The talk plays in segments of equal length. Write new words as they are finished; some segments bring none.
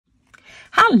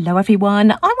Hello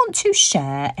everyone, I want to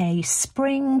share a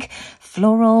spring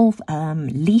floral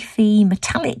leafy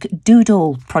metallic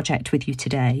doodle project with you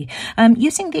today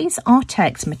using these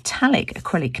Arrtx metallic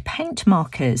acrylic paint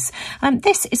markers.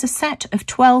 This is a set of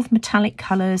 12 metallic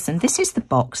colours and this is the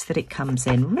box that it comes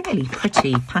in. Really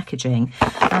pretty packaging,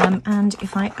 and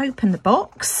if I open the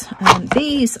box,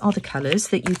 these are the colours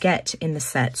that you get in the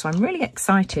set, so I'm really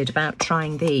excited about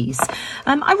trying these.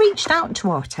 I reached out to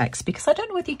Arrtx because I don't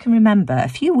know whether you can remember, a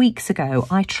few weeks ago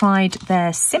I tried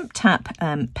their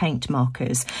SimTap paint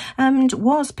markers and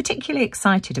was particularly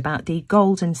excited about the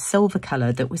gold and silver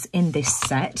colour that was in this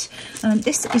set.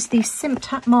 This is the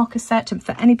SimTap marker set, and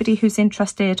for anybody who's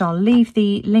interested, I'll leave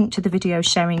the link to the video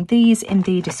sharing these in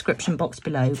the description box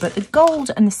below. But the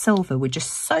gold and the silver were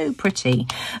just so pretty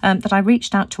that I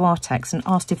reached out to Arrtx and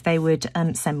asked if they would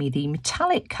send me the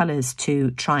metallic colours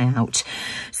to try out.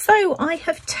 So I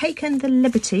have taken the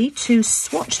liberty to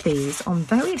swatch these on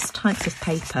various types of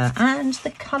paper, and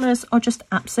the colours are just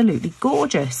absolutely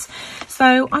gorgeous.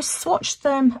 So I swatched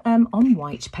them on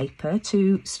white paper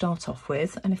to start off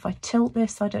with, and if I tilt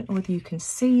this, I don't know whether you can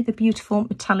see the beautiful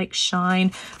metallic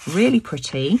shine, really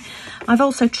pretty. I've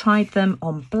also tried them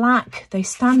on black. They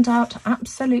stand out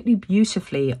absolutely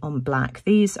beautifully on black.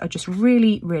 These are just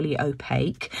really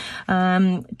opaque,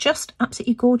 just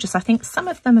absolutely gorgeous. I think some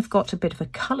of them have got a bit of a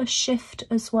colour shift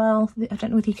as well. I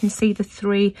don't know whether you can see the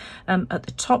three at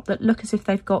the top that look as if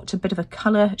they've got a bit of a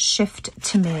colour shift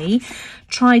to me.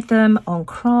 Tried them on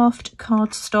craft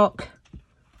cardstock.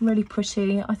 Really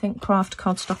pretty. I think craft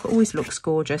cardstock always looks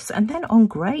gorgeous. And then on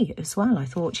grey as well. I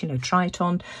thought, you know, try it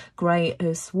on grey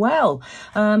as well.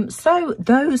 So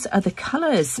those are the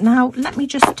colours. Now let me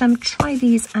just try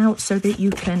these out so that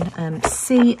you can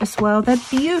see as well. They're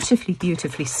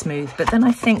beautifully smooth, but then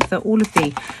I think that all of the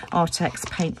Arrtx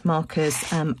paint markers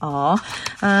are.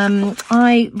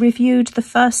 I reviewed the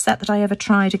first set that I ever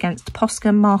tried against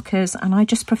Posca markers, and I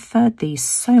just preferred these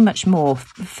so much more.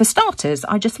 For starters,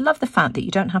 I just love the fact that you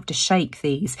don't have to shake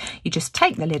these. You just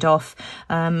take the lid off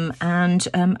and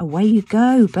away you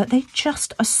go. But they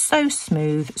just are so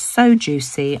smooth, so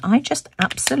juicy. I just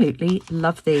absolutely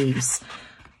love these.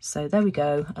 So there we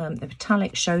go. The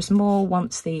metallic shows more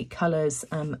once the colours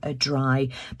are dry,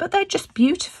 but they're just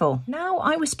beautiful. Now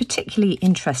I was particularly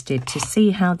interested to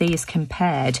see how these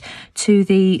compared to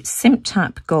the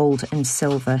SimTap gold and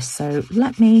silver. So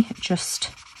let me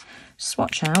just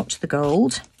swatch out the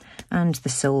gold and the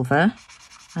silver,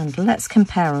 and let's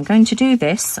compare. I'm going to do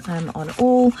this on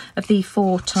all of the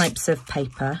 4 types of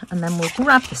paper, and then we'll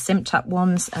grab the SimTap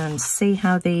ones and see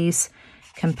how these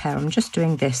compare. I'm just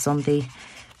doing this on the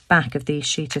back of the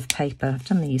sheet of paper. I've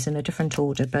done these in a different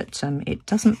order, but it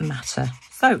doesn't matter.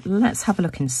 So let's have a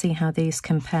look and see how these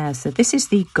compare. So this is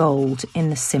the gold in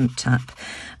the SimTap,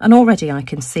 and already I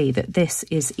can see that this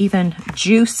is even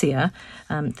juicier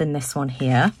than this one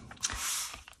here.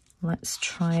 Let's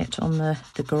try it on the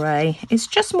grey. It's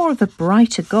just more of a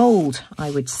brighter gold, I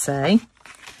would say.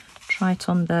 Try it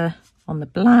on the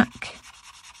black.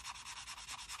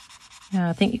 Yeah,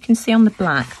 I think you can see on the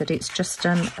black that it's just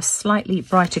a slightly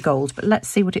brighter gold, but let's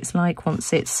see what it's like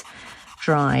once it's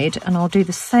dried. And I'll do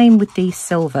the same with the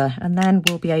silver, and then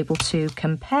we'll be able to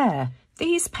compare.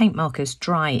 These paint markers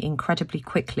dry incredibly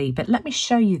quickly, but let me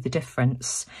show you the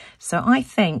difference. So I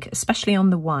think, especially on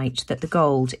the white, that the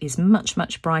gold is much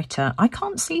brighter. I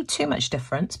can't see too much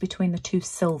difference between the 2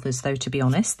 silvers though, to be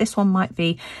honest. This one might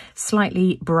be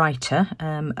slightly brighter,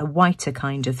 a whiter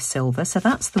kind of silver. So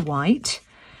that's the white.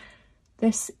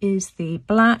 This is the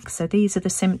black. So these are the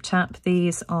SimTap.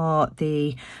 These are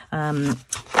the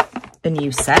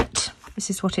new set. This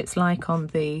is what it's like on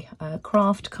the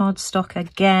craft cardstock.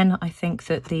 Again, I think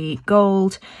that the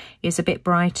gold is a bit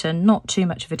brighter, not too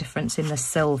much of a difference in the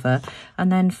silver.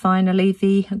 And then finally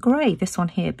the grey, this one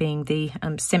here being the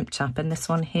SimTap, and this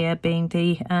one here being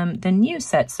the new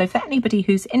set. So for anybody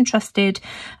who's interested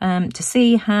to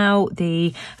see how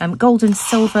the gold and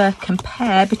silver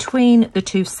compare between the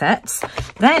 2 sets,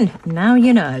 then now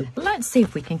you know. Let's see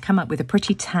if we can come up with a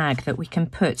pretty tag that we can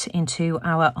put into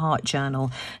our art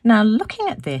journal. Now looking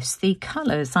at this, the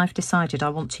colours I've decided I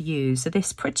want to use are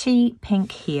this pretty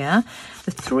pink here,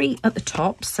 the 3 at the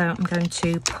top, so I'm going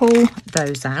to pull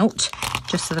those out.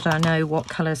 just so that I know what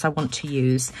colours I want to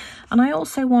use. And I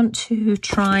also want to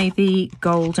try the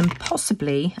gold and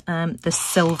possibly the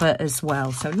silver as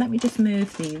well. So let me just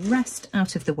move the rest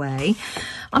out of the way.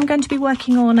 I'm going to be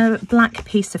working on a black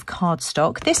piece of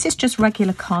cardstock. This is just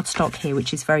regular cardstock here,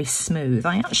 which is very smooth.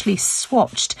 I actually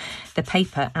swatched the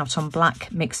paper out on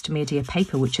black mixed media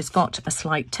paper, which has got a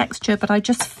slight texture, but I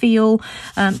just feel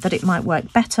that it might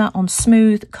work better on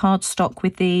smooth cardstock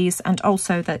with these, and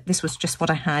also that this was just what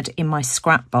I had in my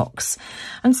scrap box.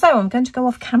 And so I'm going to go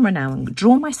off camera now and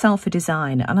draw myself a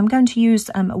design, and I'm going to use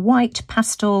a white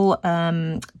pastel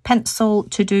pencil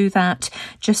to do that,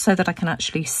 just so that I can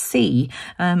actually see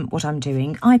what I'm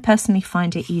doing. I personally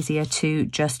find it easier to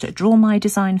just draw my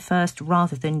design first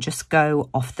rather than just go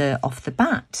off the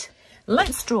bat.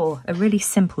 Let's draw a really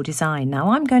simple design.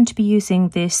 Now I'm going to be using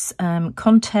this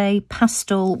Conte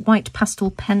pastel, white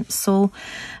pastel pencil.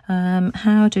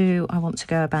 How do I want to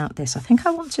go about this? I think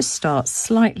I want to start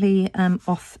slightly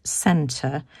off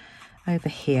centre over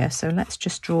here. So let's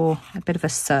just draw a bit of a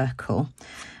circle.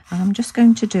 And I'm just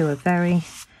going to do a very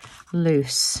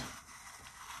loose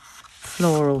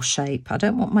floral shape. I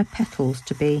don't want my petals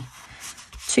to be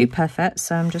too perfect,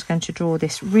 so I'm just going to draw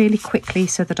this really quickly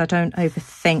so that I don't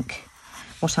overthink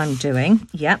what I'm doing.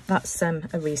 Yeah, that's a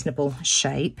reasonable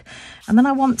shape. And then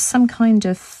I want some kind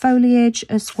of foliage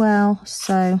as well,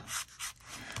 so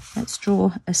let's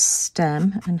draw a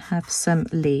stem and have some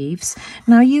leaves.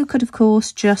 Now you could of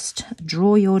course just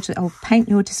draw your or paint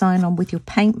your design on with your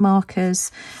paint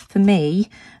markers. For me,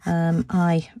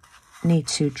 I need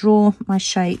to draw my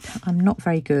shape. I'm not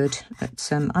very good, but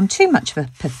I'm too much of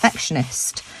a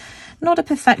perfectionist. Not a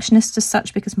perfectionist as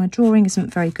such, because my drawing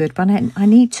isn't very good, but I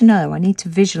need to know, I need to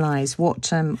visualise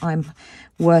what I'm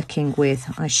working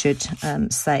with, I should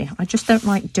say. I just don't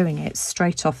like doing it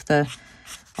straight off the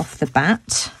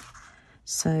bat.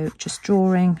 So just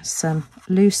drawing some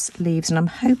loose leaves, and I'm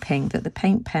hoping that the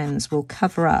paint pens will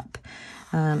cover up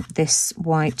this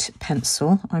white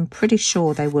pencil. I'm pretty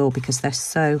sure they will, because they're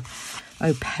so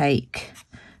opaque.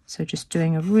 So just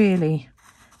doing a really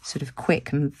sort of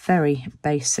quick and very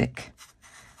basic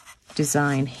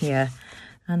design here,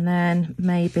 and then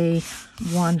maybe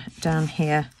one down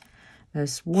here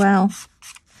as well.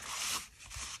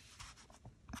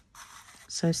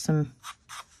 So some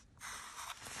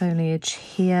foliage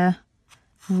here,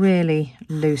 really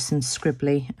loose and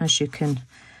scribbly, as you can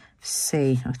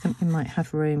see. I think we might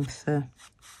have room for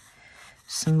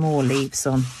some more leaves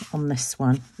on this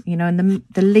one, you know, and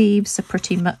the leaves are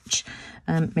pretty much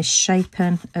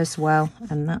misshapen as well,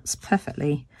 and that's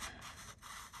perfectly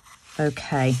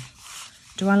okay.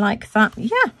 Do I like that?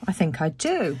 Yeah, I think I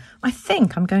do. I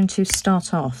think I'm going to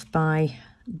start off by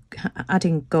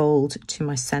adding gold to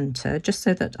my centre, just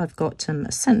so that I've got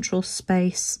a central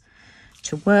space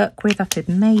to work with. I could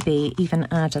maybe even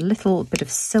add a little bit of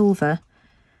silver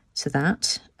to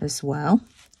that as well.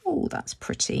 Oh, that's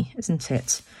pretty, isn't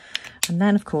it? And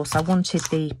then, of course, I wanted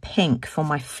the pink for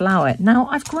my flower. Now,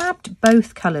 I've grabbed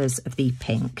both colours of the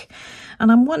pink,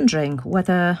 and I'm wondering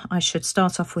whether I should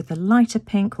start off with a lighter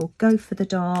pink or go for the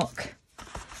dark.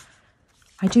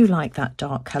 I do like that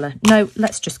dark colour. No,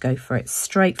 let's just go for it,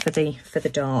 straight for the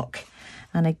dark.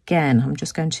 And again, I'm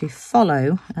just going to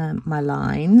follow my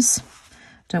lines.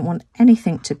 Don't want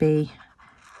anything to be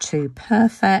too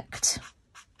perfect.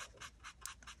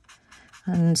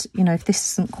 And, you know, if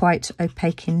this isn't quite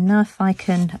opaque enough, I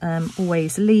can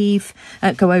always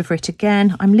go over it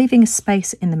again. I'm leaving a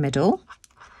space in the middle,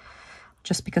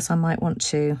 just because I might want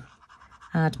to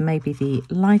add maybe the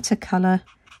lighter colour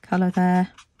there.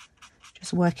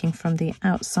 Just working from the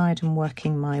outside and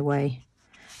working my way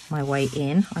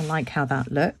in. I like how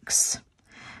that looks.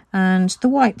 And the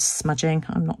white smudging,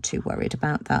 I'm not too worried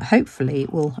about that. Hopefully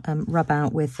it will rub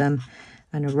out with an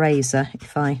eraser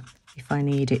if I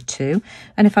need it to.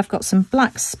 And if I've got some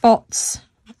black spots,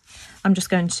 I'm just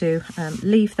going to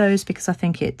leave those, because I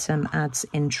think it adds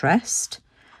interest.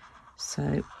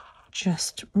 So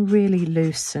just really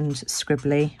loose and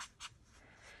scribbly.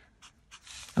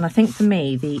 And I think for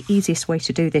me, the easiest way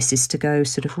to do this is to go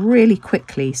sort of really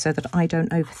quickly, so that I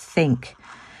don't overthink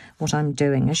what I'm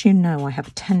doing. As you know, I have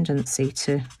a tendency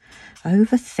to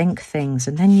overthink things,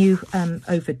 and then you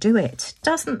overdo it.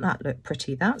 Doesn't that look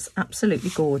pretty? That's absolutely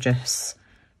gorgeous.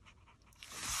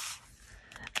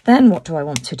 Then what do I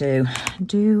want to do?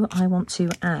 Do I want to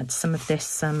add some of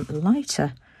this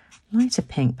lighter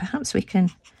pink? Perhaps we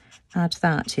can add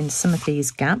that in some of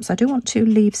these gaps. I do want to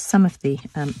leave some of the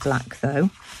black though,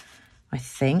 I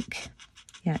think.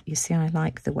 Yeah, you see, I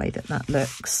like the way that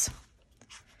looks.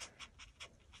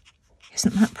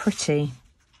 Isn't that pretty?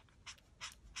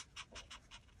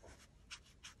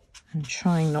 and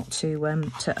trying not to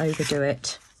overdo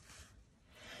it.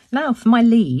 Now for my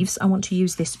leaves, I want to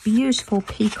use this beautiful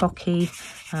peacocky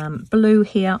blue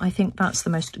here. I think that's the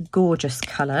most gorgeous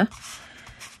colour.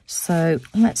 So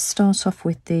let's start off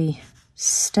with the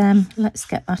stem. Let's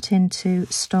get that in to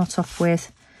start off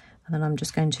with. And then I'm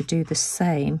just going to do the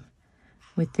same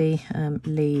with the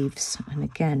leaves. And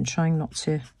again, trying not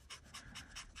to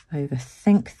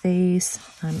overthink these.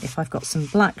 If I've got some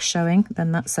black showing,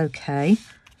 then that's okay.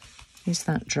 Is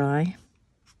that dry?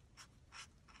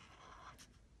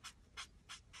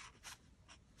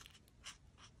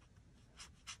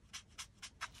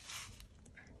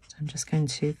 I'm just going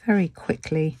to very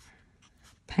quickly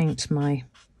paint my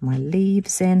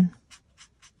leaves in.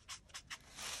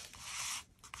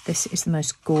 This is the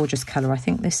most gorgeous colour. I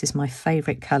think this is my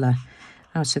favourite colour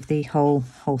out of the whole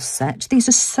set. These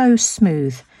are so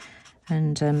smooth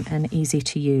and easy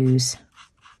to use.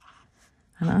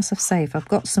 And as I say, if I've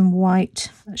got some white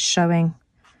showing,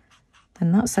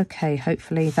 then that's okay.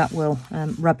 Hopefully that will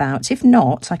rub out. If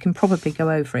not, I can probably go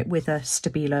over it with a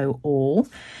Stabilo awl.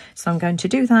 So I'm going to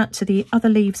do that to the other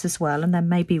leaves as well, and then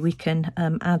maybe we can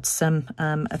add some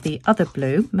of the other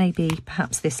blue, maybe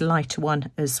perhaps this lighter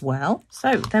one as well.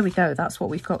 So there we go, that's what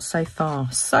we've got so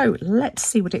far. So let's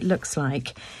see what it looks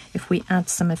like if we add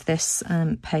some of this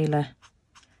paler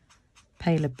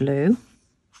blue,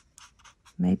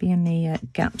 maybe in the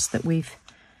gaps that we've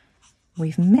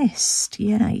missed.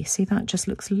 Yeah, you see, that just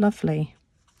looks lovely.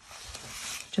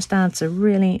 Just adds a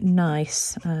really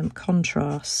nice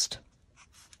contrast.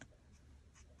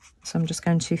 So I'm just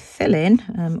going to fill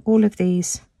in all of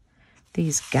these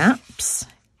gaps.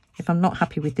 If I'm not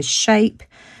happy with the shape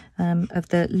of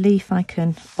the leaf, I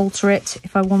can alter it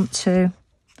if I want to,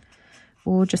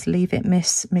 or just leave it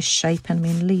misshapen. I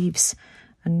mean, leaves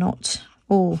are not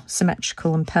all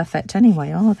symmetrical and perfect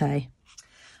anyway, are they?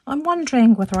 I'm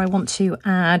wondering whether I want to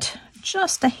add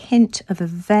just a hint of a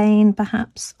vein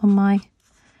perhaps on my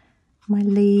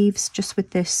leaves, just with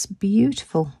this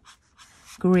beautiful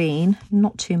green,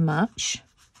 not too much.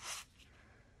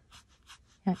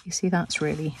 Yeah, you see, that's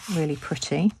really, really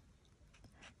pretty.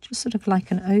 Just sort of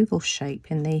like an oval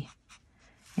shape in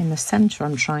the centre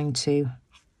I'm trying to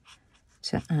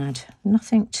add.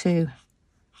 Nothing too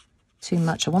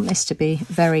much. I want this to be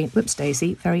very, whoops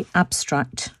daisy, very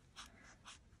abstract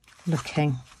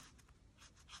looking.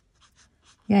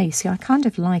 Yeah, you see, I kind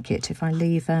of like it if I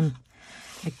leave a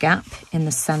gap in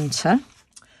the centre.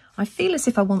 I feel as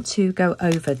if I want to go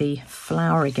over the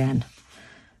flower again,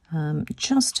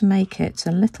 just to make it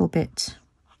a little bit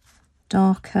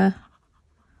darker.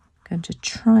 I'm going to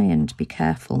try and be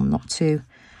careful not to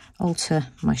alter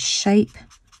my shape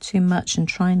too much and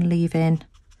try and leave in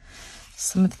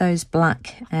some of those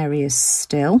black areas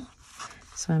still.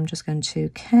 So I'm just going to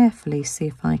carefully see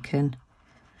if I can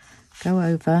go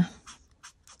over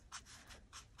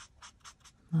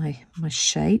my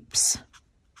shapes,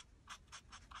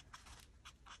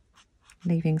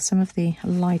 leaving some of the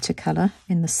lighter colour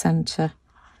in the centre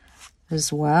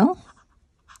as well.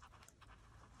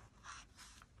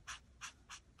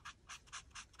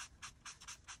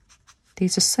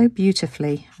 These are so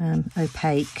beautifully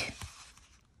opaque.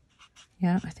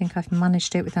 Yeah, I think I've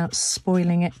managed it without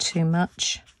spoiling it too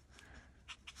much.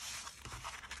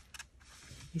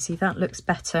 You see, that looks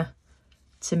better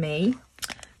to me.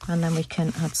 And then we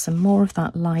can add some more of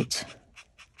that light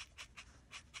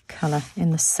colour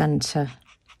in the centre.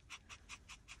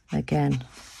 Again,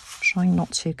 trying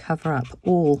not to cover up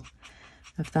all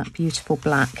of that beautiful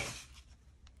black.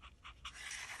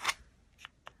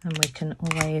 And we can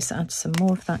always add some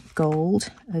more of that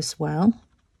gold as well.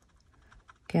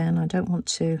 Again, I don't want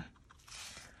to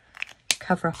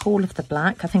cover up all of the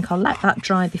black. I think I'll let that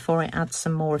dry before I add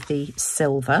some more of the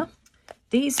silver.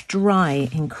 These dry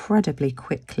incredibly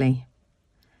quickly.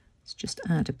 Let's just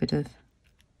add a bit of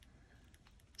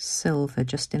silver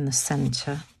just in the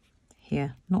centre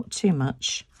here. Not too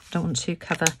much. Don't want to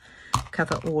cover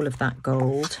all of that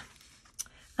gold.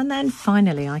 And then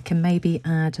finally, I can maybe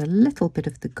add a little bit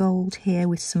of the gold here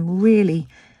with some really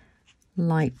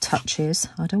light touches.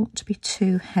 I don't want to be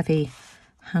too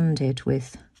heavy-handed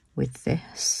with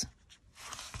this.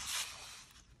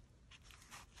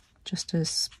 Just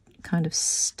as kind of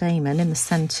stamen in the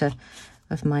centre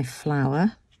of my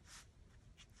flower.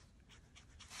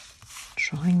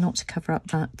 Trying not to cover up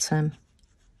that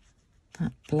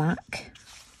black.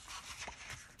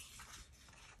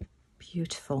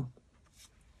 Beautiful.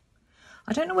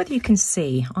 I don't know whether you can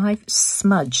see, I've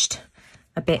smudged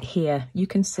a bit here. You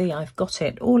can see I've got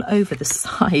it all over the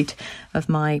side of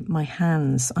my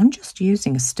hands. I'm just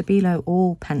using a Stabilo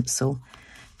awl pencil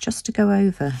just to go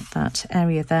over that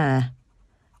area there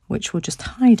which will just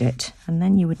hide it, and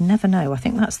then you would never know. I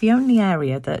think that's the only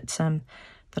area that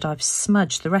that I've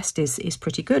smudged. The rest is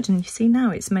pretty good, and you see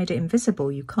now it's made it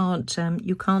invisible. You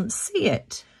can't see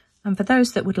it. And for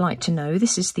those that would like to know,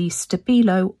 this is the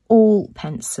Stabilo All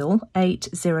Pencil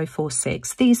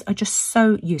 8046. These are just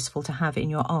so useful to have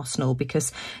in your arsenal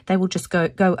because they will just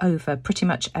go over pretty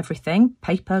much everything.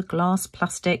 Paper, glass,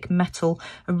 plastic, metal,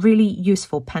 a really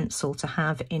useful pencil to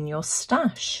have in your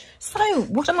stash. So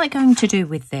what am I going to do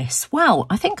with this? Well,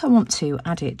 I think I want to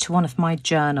add it to one of my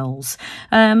journals.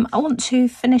 I want to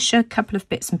finish a couple of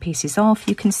bits and pieces off.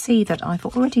 You can see that I've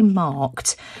already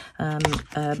marked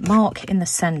a mark in the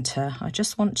centre. I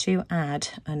just want to add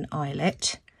an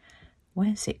eyelet.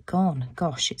 Where's it gone?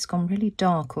 Gosh, it's gone really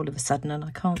dark all of a sudden and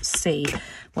I can't see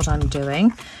what I'm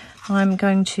doing. I'm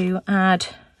going to add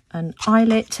an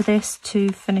eyelet to this to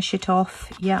finish it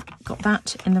off. Yeah, got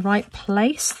that in the right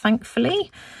place, thankfully.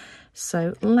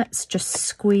 So let's just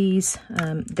squeeze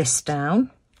this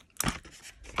down.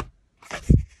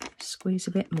 Squeeze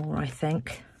a bit more, I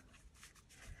think.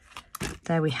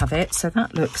 There we have it. So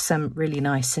that looks really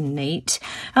nice and neat.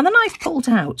 And then I've pulled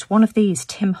out one of these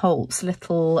Tim Holtz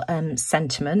little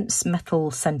sentiments,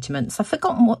 metal sentiments. I've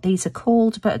forgotten what these are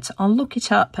called, but I'll look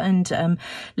it up and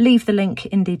leave the link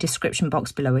in the description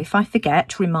box below. If I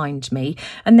forget, remind me.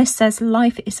 And this says,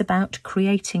 life is about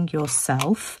creating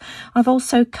yourself. I've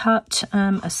also cut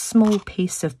a small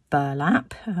piece of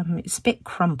burlap. It's a bit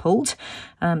crumpled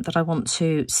that I want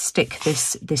to stick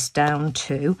this down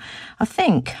to. I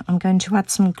think I'm going to add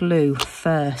some glue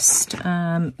first.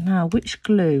 Now, which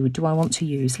glue do I want to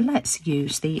use? Let's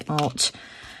use the Art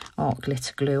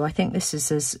glitter glue. I think this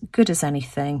is as good as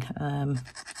anything.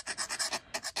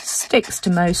 Sticks to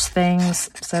most things.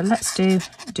 So let's do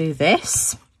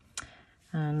this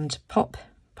and pop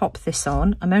this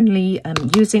on. I'm only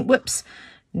using, whoops,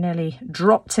 nearly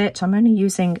dropped it. I'm only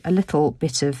using a little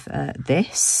bit of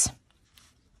this.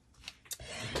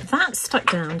 That's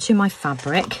stuck down to my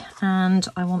fabric, and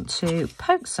I want to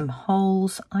poke some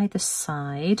holes either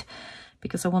side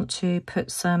because I want to put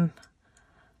some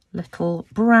little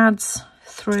brads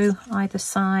through either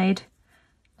side.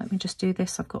 Let me just do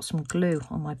this. I've got some glue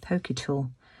on my pokey tool,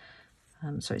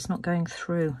 so it's not going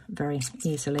through very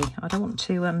easily. I don't want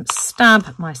to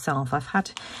stab myself. I've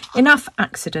had enough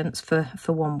accidents for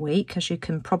 1 week, as you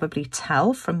can probably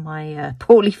tell from my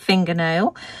poorly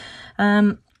fingernail.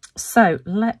 So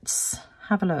let's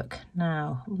have a look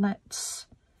now. Let's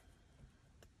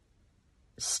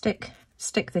stick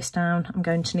this down. I'm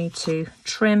going to need to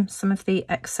trim some of the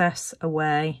excess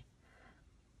away.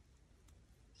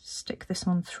 Stick this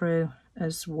one through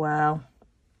as well.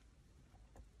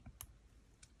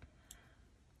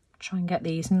 Try and get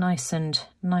these nice and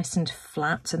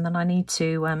flat, and then I need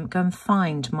to go and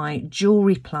find my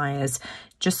jewellery pliers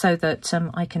just so that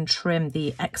I can trim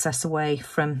the excess away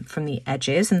from the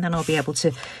edges, and then I'll be able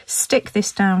to stick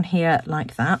this down here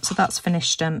like that. So that's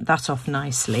finished that off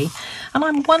nicely. And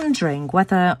I'm wondering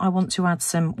whether I want to add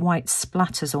some white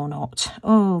splatters or not.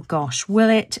 Oh gosh, will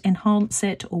it enhance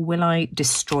it or will I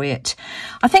destroy it?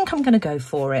 I think I'm going to go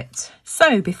for it.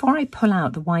 So before I pull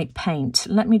out the white paint,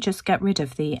 let me just get rid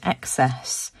of the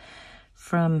excess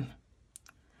from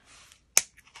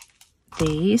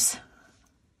these.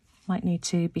 Might need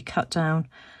to be cut down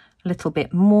a little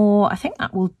bit more. I think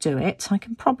that will do it. I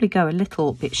can probably go a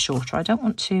little bit shorter. I don't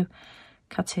want to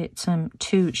cut it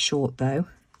too short though.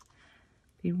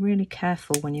 Be really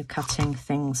careful when you're cutting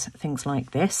things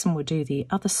like this, and we'll do the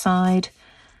other side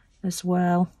as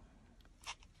well.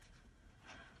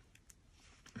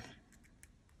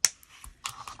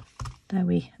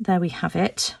 There we have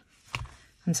it.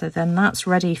 And so then that's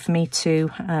ready for me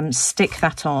to stick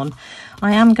that on.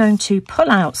 I am going to pull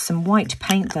out some white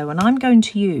paint though, and I'm going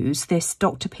to use this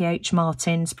Dr. P.H.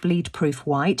 Martin's Bleed Proof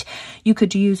White. You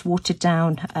could use watered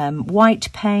down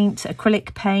white paint,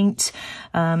 acrylic paint,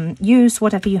 use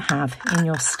whatever you have in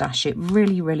your stash. It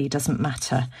really doesn't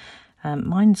matter.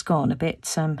 Mine's gone a bit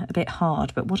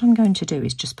hard, but what I'm going to do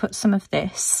is just put some of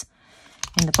this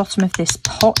in the bottom of this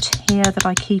pot here that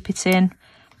I keep it in.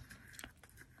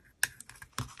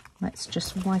 Let's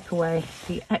just wipe away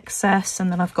the excess,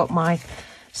 and then I've got my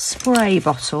spray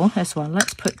bottle as well.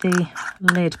 Let's put the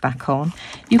lid back on.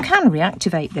 You can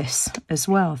reactivate this as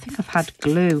well. I think I've had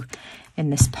glue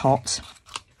in this pot.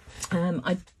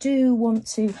 I do want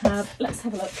to have, let's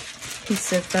have a look,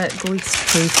 piece of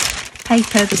grease-proof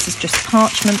paper. This is just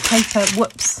parchment paper.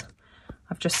 Whoops,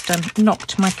 I've just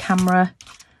knocked my camera,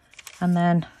 and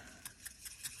then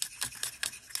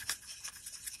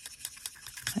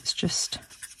let's just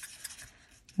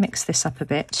mix this up a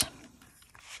bit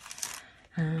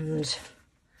and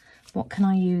what can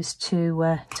I use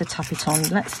to tap it on?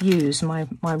 Let's use my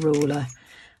ruler,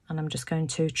 and I'm just going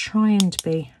to try and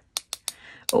be...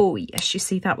 Oh, yes, you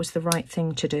see, that was the right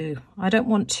thing to do. I don't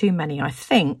want too many, I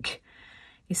think.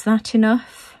 Is that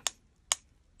enough?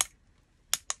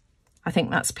 I think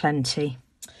that's plenty.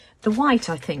 The white,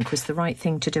 I think, was the right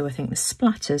thing to do. I think the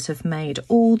splatters have made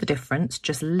all the difference,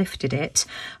 just lifted it.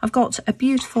 I've got a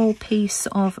beautiful piece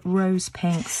of rose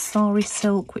pink sari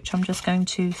silk, which I'm just going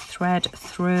to thread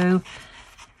through.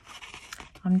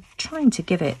 I'm trying to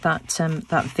give it that,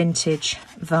 that vintage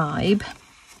vibe.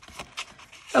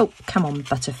 Oh, come on,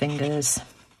 Butterfingers.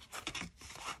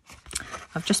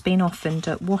 I've just been off and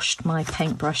washed my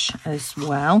paintbrush as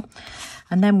well.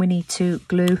 And then we need to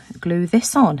glue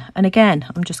this on. And again,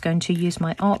 I'm just going to use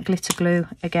my art glitter glue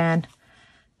again.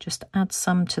 Just add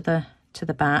some to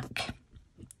the back.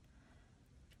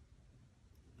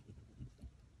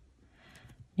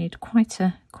 Need quite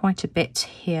a bit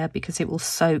here because it will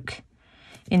soak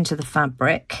into the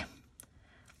fabric.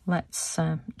 Let's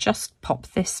just pop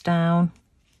this down.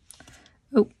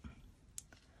 Oh,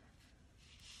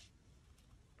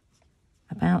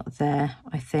 about there,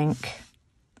 I think.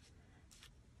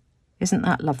 Isn't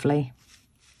that lovely?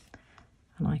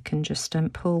 And I can just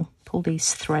pull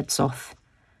these threads off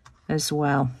as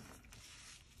well.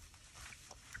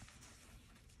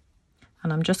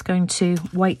 And I'm just going to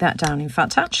weight that down. In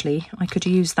fact, actually, I could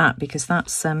use that because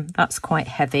that's quite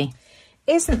heavy.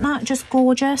 Isn't that just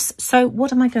gorgeous? So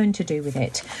what am I going to do with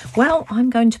it? Well, I'm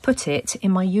going to put it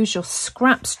in my usual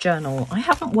scraps journal. I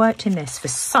haven't worked in this for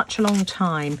such a long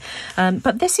time,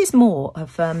 but this is more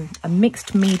of a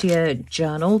mixed media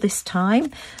journal this time.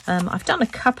 I've done a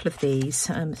couple of these,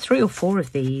 3 or 4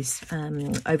 of these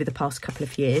over the past couple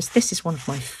of years. This is one of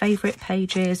my favourite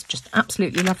pages. Just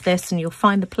absolutely love this, and you'll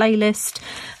find the playlist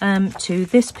to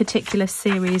this particular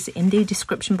series in the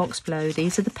description box below.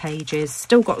 These are the pages.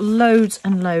 Still got loads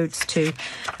and loads to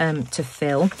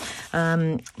fill.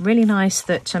 Really nice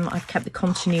that I've kept the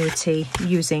continuity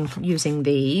using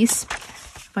these.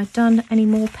 Have I done any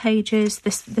more pages?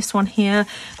 This one here,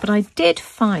 but I did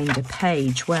find a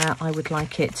page where I would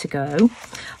like it to go.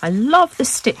 I love the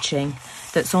stitching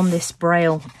that's on this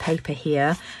braille paper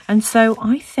here, and so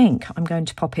I think I'm going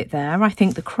to pop it there. I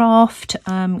think the craft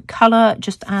colour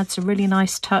just adds a really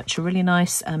nice touch, a really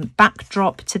nice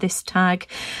backdrop to this tag.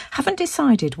 Haven't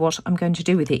decided what I'm going to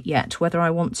do with it yet, whether I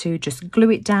want to just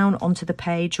glue it down onto the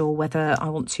page or whether I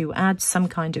want to add some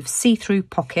kind of see-through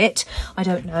pocket. I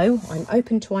don't know. I'm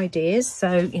open to ideas,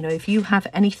 so you know, if you have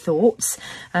any thoughts,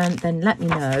 then let me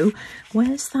know.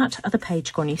 Where's that other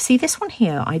page gone? You see this one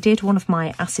here, I did one of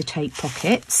my acetate pockets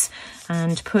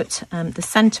and put the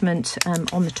sentiment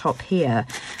on the top here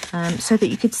so that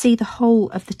you could see the whole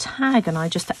of the tag, and I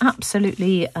just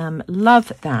absolutely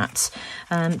love that.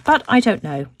 But I don't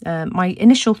know. My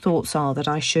initial thoughts are that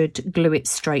I should glue it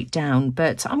straight down,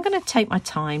 but I'm going to take my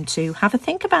time to have a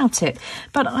think about it.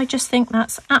 But I just think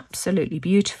that's absolutely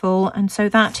beautiful, and so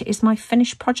that is my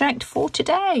finished project for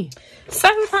today. So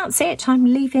that's it. I'm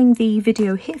leaving the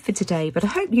video here for today, but I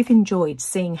hope you've enjoyed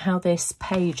seeing how this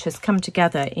page has come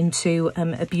together into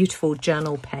a beautiful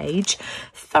journal page.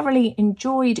 Thoroughly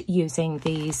enjoyed using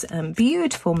these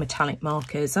beautiful metallic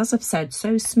markers. As I've said,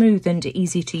 so smooth and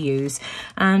easy to use,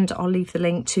 and I'll leave the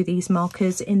link to these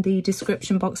markers in the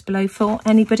description box below for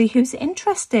anybody who's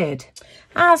interested.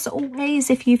 As always,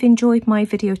 if you've enjoyed my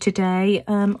video today,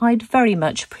 I'd very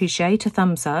much appreciate a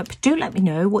thumbs up. Do let me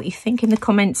know what you think in the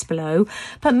comments below,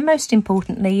 but most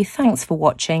importantly, thanks for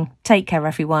watching. Take care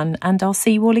everyone, and I'll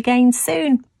see you all again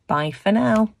soon. Bye for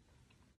now.